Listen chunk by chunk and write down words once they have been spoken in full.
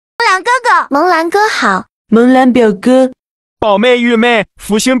兰哥哥，萌兰哥好，萌兰表哥，宝妹、玉妹、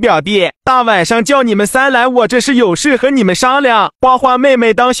福星表弟，大晚上叫你们三来，我这是有事和你们商量。花花妹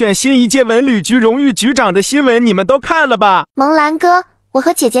妹当选新一届文旅局荣誉局长的新闻，你们都看了吧？萌兰哥，我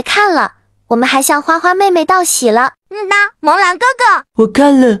和姐姐看了，我们还向花花妹妹道喜了。萌兰哥哥，我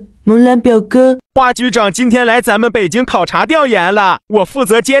看了，萌兰表哥。花局长今天来咱们北京考察调研了，我负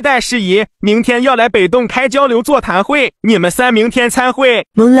责接待事宜，明天要来北栋开交流座谈会，你们三明天参会。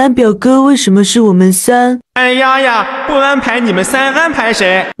萌兰表哥，为什么是我们三？哎呀，不安排你们三，安排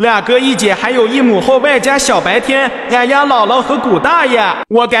谁？2哥1姐还有1母后外加小白天，俺家姥姥和古大爷，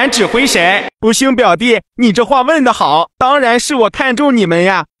我敢指挥谁？不幸表弟，你这话问得好，当然是我看中你们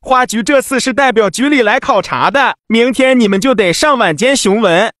呀。花局这次是代表局里来考察的，明天你们就得上晚间雄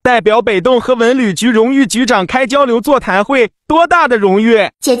文，代表北栋和文旅局荣誉局长开交流座谈会，多大的荣誉！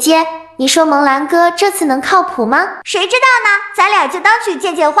姐姐，你说萌兰哥这次能靠谱吗？谁知道呢？咱俩就当去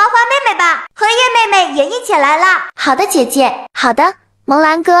见见花花妹妹吧，荷叶妹妹也一起来了。好的，姐姐。好的，萌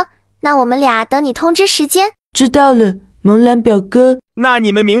兰哥，那我们俩等你通知时间。知道了，萌兰表哥。那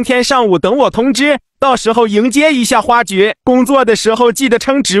你们明天上午等我通知，到时候迎接一下花局。工作的时候记得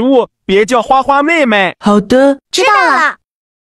称职务，别叫花花妹妹。好的，知道了。